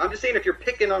I'm just saying, if you're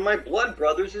picking on my blood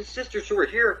brothers and sisters who are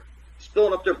here,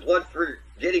 spilling up their blood for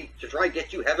to try and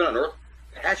get you heaven on earth,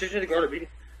 passage into God,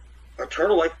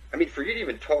 eternal life. I mean, for you to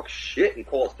even talk shit and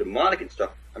call us demonic and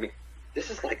stuff. I mean,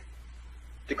 this is like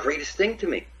the greatest thing to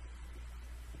me.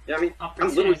 You know what I mean?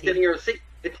 I'm literally sitting here and saying,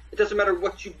 it doesn't matter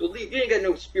what you believe. You ain't got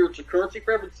no spiritual currency,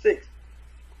 for heaven's sakes.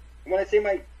 And when I say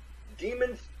my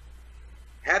demons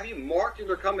have you marked and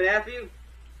they're coming after you,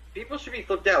 people should be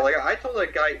flipped out. Like I told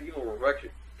that guy, Evil Resurrection,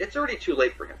 it's already too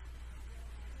late for him.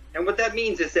 And what that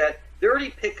means is that they're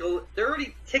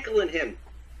already tickling him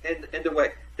in the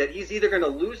way that he's either going to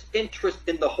lose interest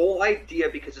in the whole idea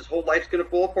because his whole life's going to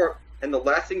fall apart, and the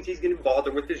last things he's going to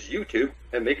bother with is YouTube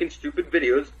and making stupid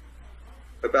videos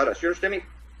about us. You understand me?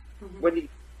 Mm-hmm. When he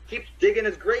keeps digging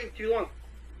his grave too long,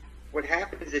 what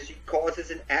happens is he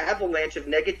causes an avalanche of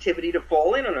negativity to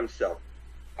fall in on himself.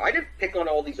 I didn't pick on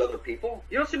all these other people.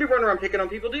 You don't see me running around picking on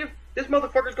people, do you? This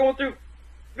motherfucker's going through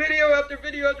video after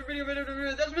video after video after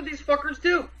video. That's what these fuckers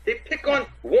do. They pick on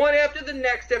one after the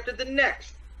next after the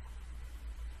next.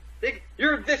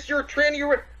 You're a tranny,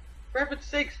 you're for heaven's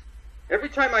sakes. Every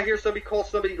time I hear somebody call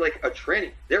somebody like a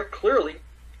tranny, they're clearly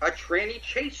a tranny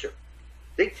chaser.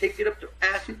 They take it up to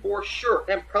ask for a shirt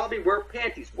and probably wear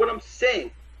panties. What I'm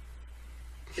saying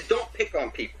is don't pick on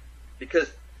people,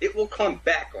 because it will come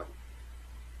back on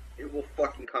you. It will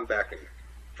fucking come back on you.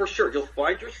 For sure, you'll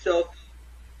find yourself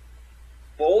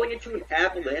falling into an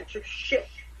avalanche of shit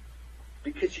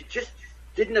because you just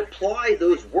didn't apply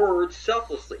those words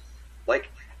selflessly. Like,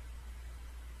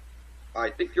 I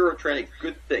think you're a tranny,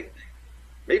 good thing.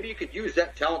 Maybe you could use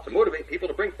that talent to motivate people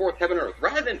to bring forth heaven and earth,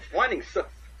 rather than finding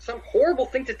some horrible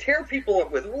thing to tear people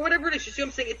up with. Whatever it is, you see what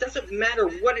I'm saying? It doesn't matter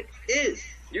what it is.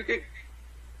 You could,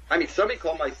 I mean, somebody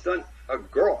called my son a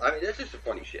girl. I mean, that's just a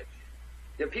funny shit.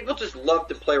 You know, people just love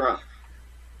to play around.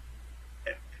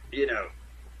 You know,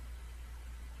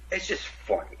 it's just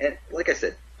funny. And like I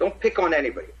said, don't pick on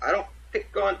anybody. I don't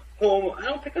pick on homo. I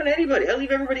don't pick on anybody. I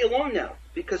leave everybody alone now,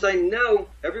 because I know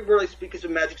every word I speak is a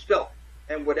magic spell.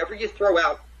 And whatever you throw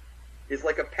out is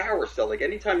like a power cell. Like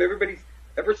anytime everybody's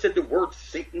ever said the word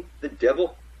Satan, the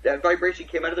devil, that vibration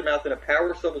came out of their mouth and a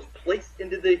power cell was placed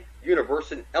into the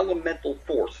universe, an elemental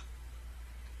force.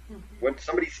 When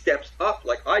somebody steps up,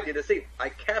 like I did, I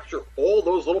capture all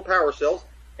those little power cells,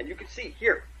 and you can see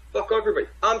here, fuck everybody.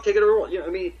 I'm taking it all. You know, I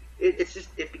mean,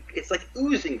 it's like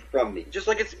oozing from me, just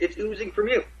like it's oozing from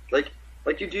you. Like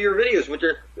you do your videos with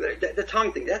the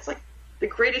tongue thing. That's like the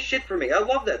greatest shit for me. I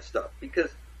love that stuff because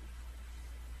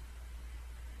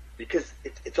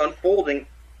it's unfolding,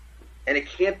 and it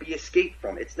can't be escaped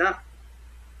from. It's not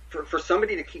for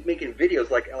somebody to keep making videos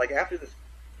like after this.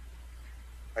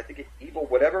 I think it's Evil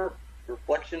whatever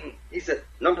reflection. He's at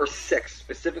number 6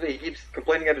 specifically. He keeps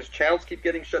complaining that his channels keep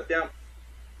getting shut down.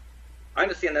 I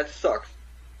understand that sucks,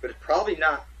 but it's probably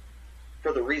not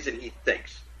for the reason he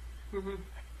thinks. Mm-hmm.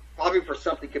 Probably for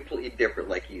something completely different,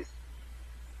 like he's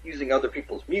using other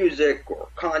people's music or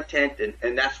content,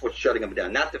 and that's what's shutting him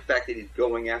down. Not the fact that he's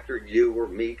going after you or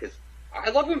me, because I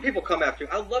love when people come after me.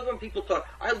 I love when people talk.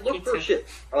 I look for shit.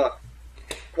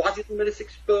 Quasi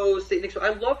exposed, Satan exposed.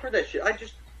 I love for that shit.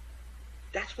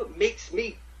 That's what makes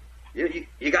me. You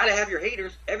got to have your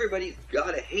haters. Everybody's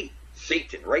got to hate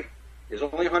Satan, right? There's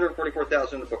only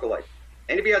 144,000 in the Book of Life.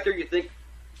 Anybody out there you think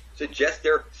suggests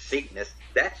they're Satanists,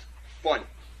 that's funny.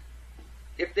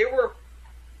 If they were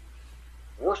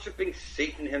worshiping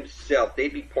Satan himself,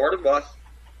 they'd be part of us.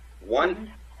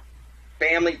 One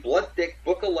family, blood thick,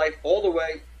 Book of Life, all the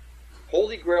way.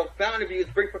 Holy Grail, fountain of youth,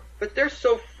 but they're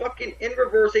so fucking in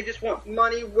reverse. They just want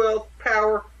money, wealth,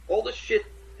 power, all the shit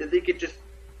that they could just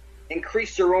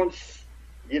increase their own,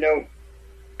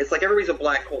 it's like everybody's a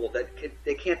black hole that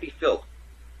they can't be filled.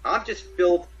 I'm just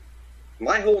filled.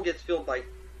 My hole gets filled by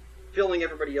filling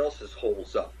everybody else's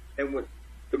holes up. And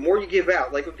the more you give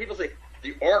out, like when people say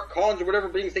the archons or whatever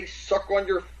beings, they suck on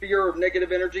your fear of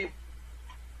negative energy.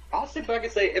 I'll sit back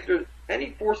and say, if there's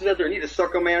any forces out there that need to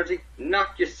suck on my energy,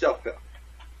 knock yourself out.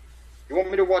 You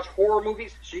want me to watch horror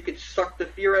movies so you can suck the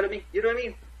fear out of me? You know what I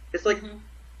mean? It's like,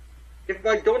 if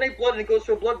I donate blood and it goes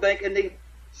to a blood bank and they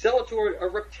sell it to a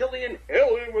reptilian,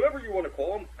 alien, whatever you want to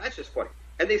call them, that's just funny.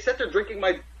 And they sit there drinking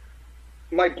my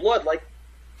blood like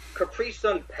Capri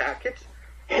Sun packets.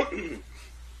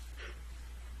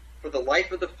 For the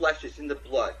life of the flesh is in the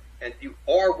blood, and you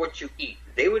are what you eat.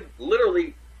 They would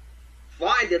literally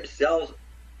find themselves,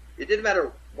 it didn't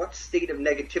matter what state of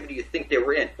negativity you think they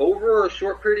were in, over a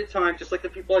short period of time, just like the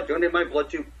people I donated my blood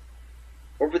to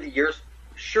over the years,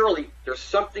 surely there's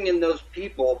something in those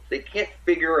people, they can't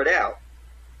figure it out,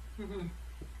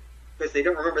 because they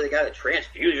don't remember they got a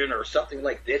transfusion or something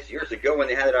like this years ago when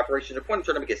they had that operation. The point I'm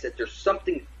trying to make is that there's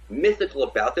something mythical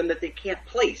about them that they can't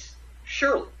place,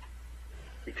 surely.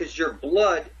 Because your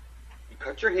blood, you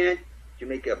cut your hand, you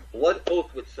make a blood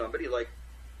oath with somebody like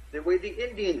the way the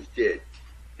Indians did.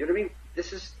 You know what I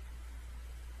mean?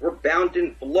 We're bound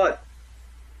in blood.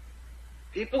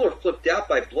 People are flipped out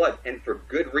by blood, and for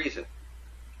good reason.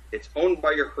 It's owned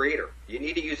by your creator. You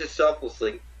need to use it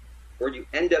selflessly, or you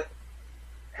end up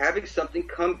having something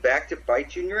come back to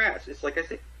bite you in your ass. It's like I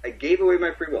said, I gave away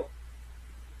my free will.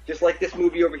 Just like this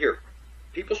movie over here.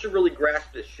 People should really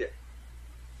grasp this shit.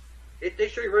 They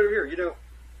show you right over here,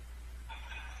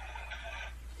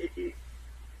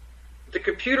 the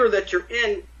computer that you're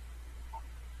in,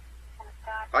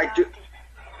 I do.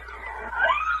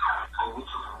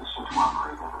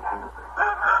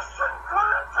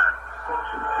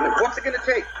 What's it going to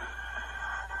take?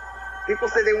 People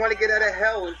say they want to get out of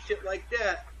hell and shit like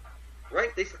that,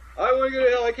 right? They say, I want to get out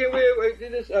of hell, I can't wait, do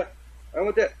this, I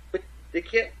want that. But they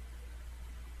can't.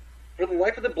 For the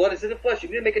life of the blood is in the flesh. You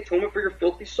need to make atonement for your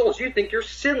filthy souls. You think you're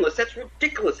sinless. That's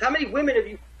ridiculous. How many women have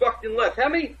you fucked and left? How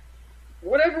many,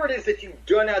 whatever it is that you've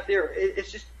done out there,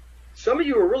 it's just, some of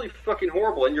you are really fucking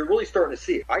horrible, and you're really starting to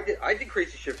see it. I did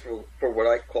crazy shit for what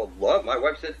I called love. My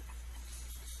wife said,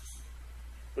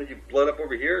 "Well, you blood up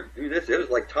over here, do this." It was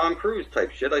like Tom Cruise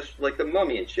type shit. Like the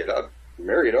Mummy and shit. I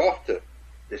married off to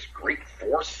this great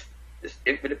force, this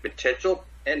infinite potential,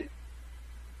 and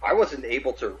I wasn't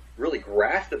able to really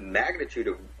grasp the magnitude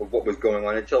of what was going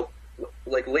on until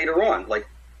like later on. Like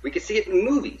we could see it in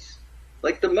movies,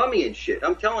 like the Mummy and shit.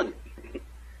 I'm telling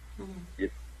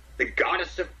you, the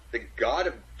god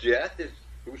of death is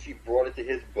who she brought into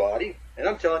his body, and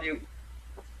I'm telling you,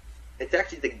 it's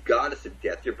actually the goddess of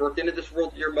death. You're birthed into this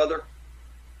world to your mother,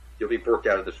 you'll be birthed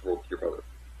out of this world to your mother.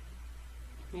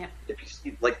 Yeah. If you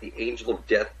see like the angel of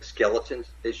death skeletons,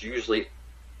 it's usually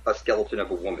a skeleton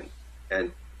of a woman,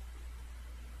 and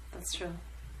that's true.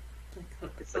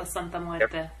 Like something like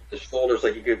that. The shoulders,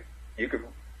 like you could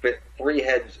fit 3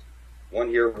 heads, one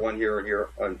here, and here.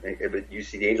 But you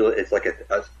see the angel, it's like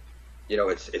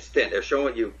it's thin. They're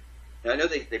showing you. And I know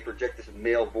they project this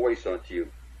male voice onto you,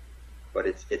 but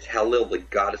it's Halil, the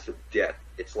goddess of death.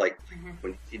 It's like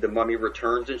when you see the Mummy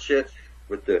Returns and shit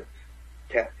with the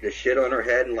shit on her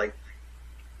head, and like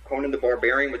Conan the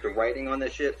Barbarian with the writing on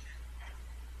that shit.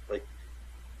 Like,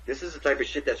 this is the type of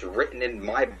shit that's written in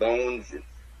my bones,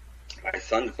 my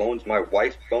son's bones, my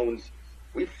wife's bones.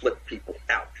 We flip people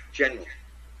out. Genuinely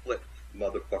flip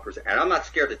motherfuckers. And I'm not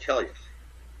scared to tell you.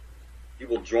 You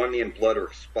will join me in blood or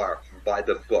expire by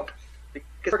the book. Because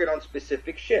I target on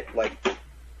specific shit. Like,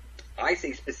 I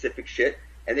say specific shit,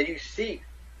 and then you see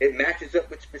it matches up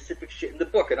with specific shit in the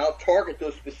book. And I'll target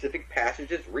those specific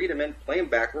passages, read them and play them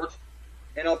backwards,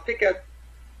 and I'll pick out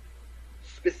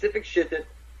specific shit that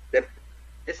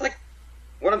it's like,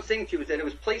 what I'm saying to you is that it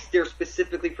was placed there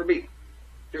specifically for me.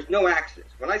 There's no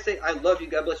accidents. When I say, I love you,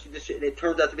 God bless you, this shit, it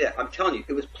turns out to be that. I'm telling you,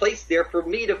 it was placed there for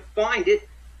me to find it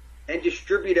and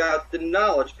distribute out the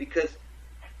knowledge, because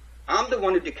I'm the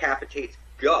one who decapitates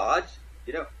gods.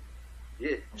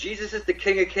 Yeah, Jesus is the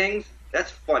King of Kings. That's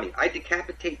funny. I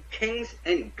decapitate kings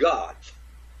and gods,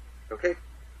 okay,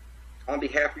 on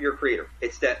behalf of your Creator.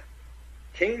 It's that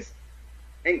kings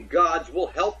and gods will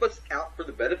help us out for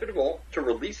the benefit of all to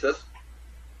release us,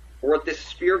 or this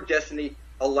sphere of destiny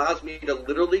allows me to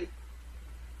literally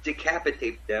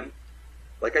decapitate them.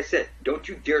 Like I said, don't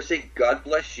you dare say God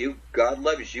bless you, God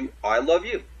loves you, I love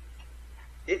you.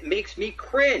 It makes me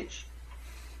cringe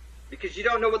because you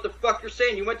don't know what the fuck you're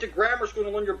saying. You went to grammar school to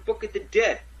learn your Book of the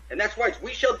Dead, and that's why it's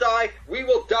we shall die, we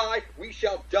will die, we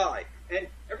shall die, and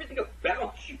everything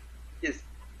about you is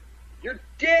you're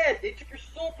dead. They took your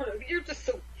soul from you. You're just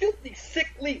so filthy,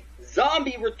 sickly,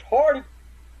 zombie, retarded.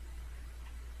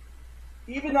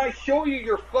 Even I show you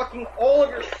your fucking, all of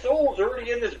your soul's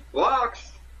already in this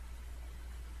box.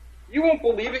 You won't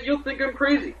believe it. You'll think I'm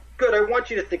crazy. Good, I want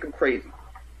you to think I'm crazy.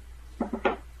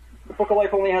 The Book of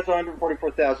Life only has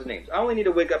 144,000 names. I only need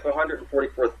to wake up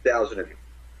 144,000 of you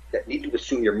that need to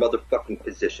assume your motherfucking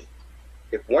position.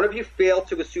 If one of you fail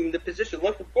to assume the position,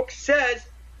 like the book says,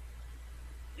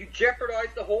 you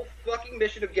jeopardize the whole fucking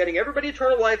mission of getting everybody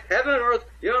eternal life, heaven and earth.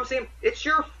 You know what I'm saying? It's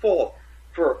your fault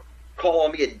for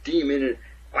calling me a demon, and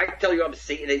I tell you I'm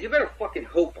Satan, and you better fucking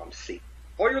hope I'm Satan.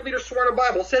 All your leaders swear in the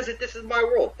Bible says that this is my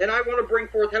world, and I want to bring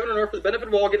forth heaven and earth for the benefit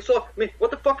of all. Get so. I mean, what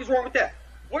the fuck is wrong with that?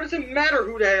 What does it matter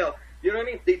who the hell? You know what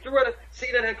I mean? They threw out a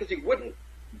Satan at him because he wouldn't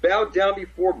bow down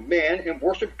before man and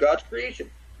worship God's creation.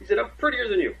 He said, I'm prettier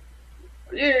than you.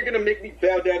 You're going to make me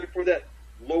bow down before that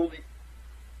lowly,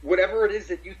 whatever it is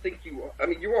that you think you are. I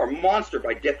mean, you are a monster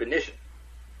by definition.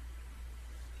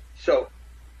 So,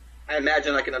 I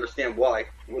imagine I can understand why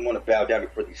he wouldn't want to bow down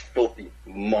before these filthy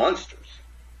monsters.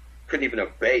 Couldn't even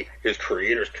obey his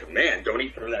creator's command. Don't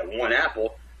eat from that one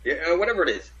apple. You know, whatever it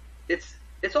is.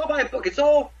 It's all by a book. It's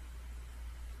all,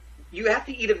 you have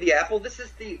to eat of the apple. This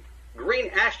is the green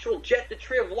astral jet, the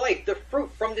tree of life. The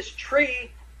fruit from this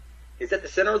tree is at the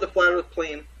center of the flat earth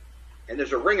plane, and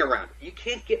there's a ring around it. You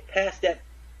can't get past that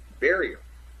barrier,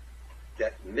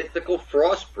 that mythical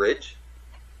frost bridge,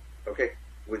 okay,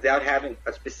 without having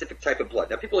a specific type of blood.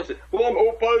 Now, people say, well, I'm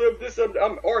O positive, this,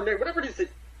 I'm R negative, whatever it is.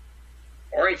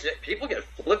 All right, people get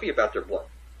flippy about their blood.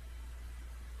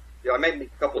 You know, I may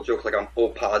make a couple of jokes like I'm O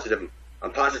positive,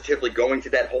 I'm positively going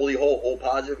to that holy hole, O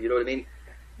positive, you know what I mean?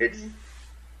 It's,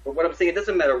 but what I'm saying, it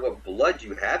doesn't matter what blood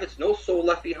you have, it's no soul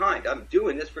left behind. I'm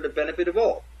doing this for the benefit of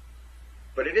all.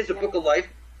 But it is a book of life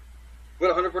with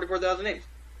 144,000 names.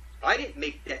 I didn't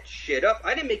make that shit up.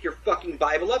 I didn't make your fucking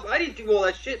Bible up. I didn't do all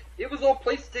that shit. It was all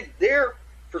placed there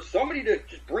for somebody to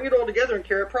just bring it all together and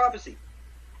carry a prophecy.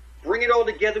 Bring it all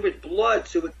together with blood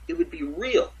so it would be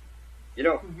real. You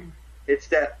know, it's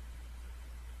that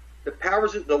the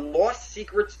powers, the lost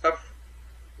secrets of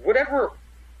whatever.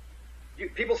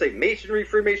 People say masonry,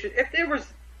 Freemason. If there was,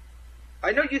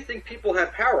 I know you think people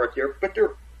have power out there, but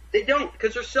they don't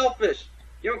because they're selfish.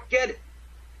 You don't get it.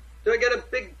 They got a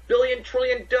big $1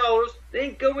 trillion. They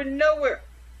ain't going nowhere.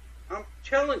 I'm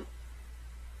telling you.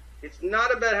 It's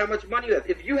not about how much money you have.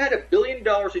 If you had $1 billion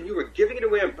and you were giving it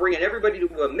away and bringing everybody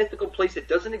to a mythical place that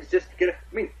doesn't exist to get it,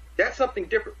 I mean, that's something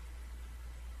different.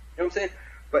 You know what I'm saying?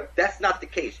 But that's not the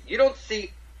case. You don't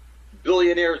see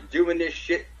billionaires doing this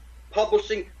shit,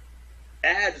 publishing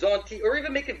ads on TV, or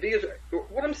even making videos.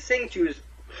 What I'm saying to you is,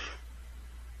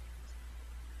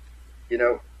 you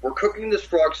know, we're cooking this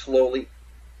frog slowly.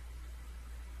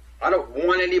 I don't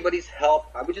want anybody's help.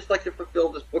 I would just like to fulfill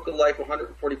this book of life,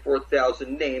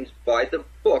 144,000 names by the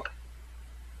book.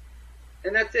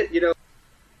 And that's it, you know.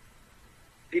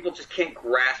 People just can't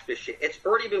grasp this shit. It's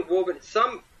already been woven.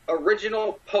 Some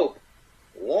original pope,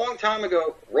 long time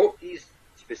ago, wrote these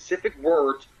specific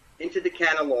words into the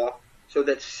canon law so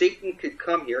that Satan could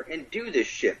come here and do this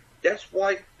shit. That's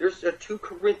why there's a 2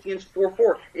 Corinthians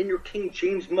 4:4 in your King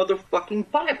James motherfucking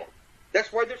Bible.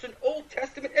 That's why there's an Old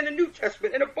Testament and a New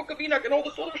Testament and a Book of Enoch and all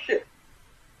this other shit.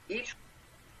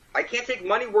 I can't take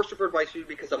money worshiper advice from you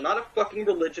because I'm not a fucking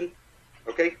religion,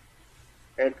 okay?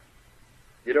 And,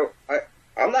 you know,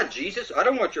 I'm not Jesus. I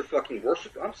don't want your fucking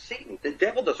worship. I'm Satan. The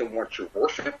devil doesn't want your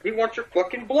worship. He wants your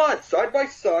fucking blood, side by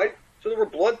side, so that we're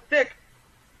blood thick.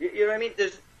 You know what I mean?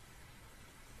 There's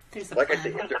like I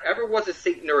said, if there ever was a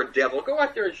Satan or a devil, go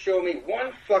out there and show me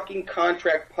one fucking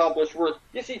contract published worth,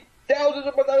 you see, thousands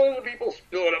of people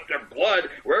spilling up their blood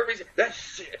wherever he's.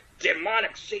 That's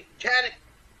demonic, satanic.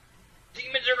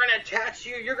 Demons are going to attach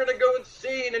you. You're going to go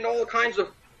insane and all kinds of.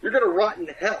 You're going to rot in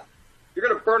hell. You're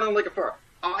going to burn in the lake of fire.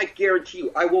 I guarantee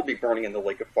you, I will be burning in the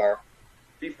lake of fire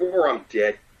before I'm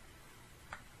dead.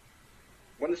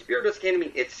 When the spirit just came to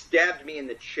me, it stabbed me in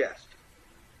the chest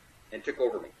and took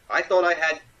over me. I thought I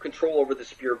had control over the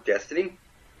spear of destiny,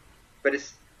 but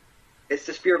it's It's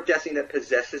the spear of destiny that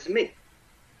possesses me.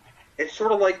 It's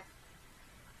sort of like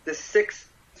the 6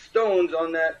 stones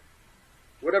on that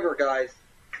whatever guy's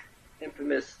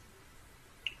infamous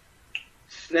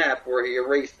snap where he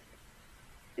erased,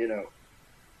 you know.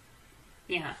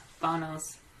 Yeah,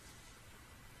 Bono's.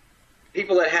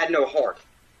 People that had no heart.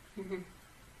 Mm-hmm.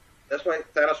 That's why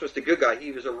Thanos was the good guy.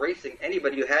 He was erasing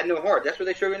anybody who had no heart. That's what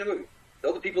they showed in the movie.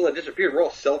 All the people that disappeared were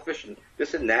all selfish and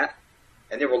this and that,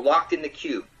 and they were locked in the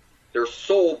cube. Their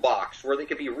soul box where they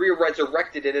could be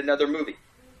re-resurrected in another movie.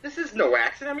 This is no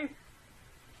accident. I mean,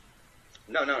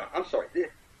 no. I'm sorry.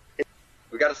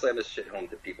 We got to slam this shit home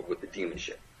to people with the demon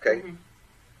shit, okay? Mm-hmm.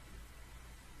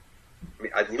 I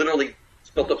mean, I've literally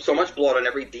spilt up so much blood on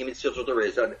every demon sigil there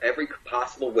is, on every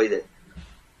possible way that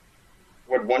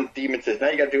when one demon says, now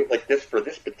you got to do it like this for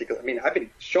this particular... I mean, I've been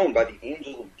shown by the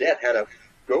angels of death how to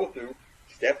go through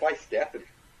step by step. And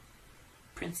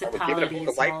Principalities,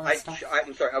 all that stuff.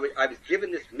 I'm sorry, I was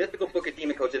given this mythical book of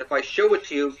demon codes, and if I show it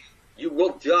to you, you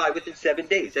will die within 7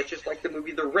 days. That's just like the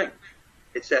movie The Ring.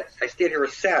 It's that I stand here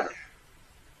as Saturn.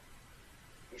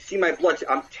 You see my blood,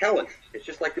 I'm telling you. It's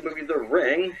just like the movie The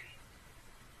Ring.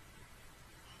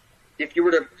 If you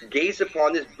were to gaze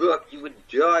upon this book, you would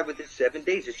die within 7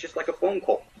 days. It's just like a phone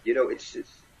call. You know, it's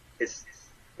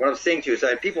what I'm saying to you is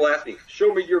that people ask me,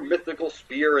 show me your mythical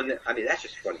spear, and I mean, that's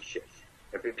just funny shit.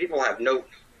 If people have no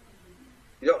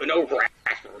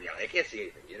grasp of reality, they can't see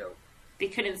anything, you know. They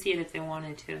couldn't see it if they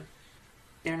wanted to.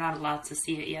 They're not allowed to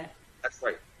see it yet. That's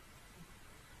right.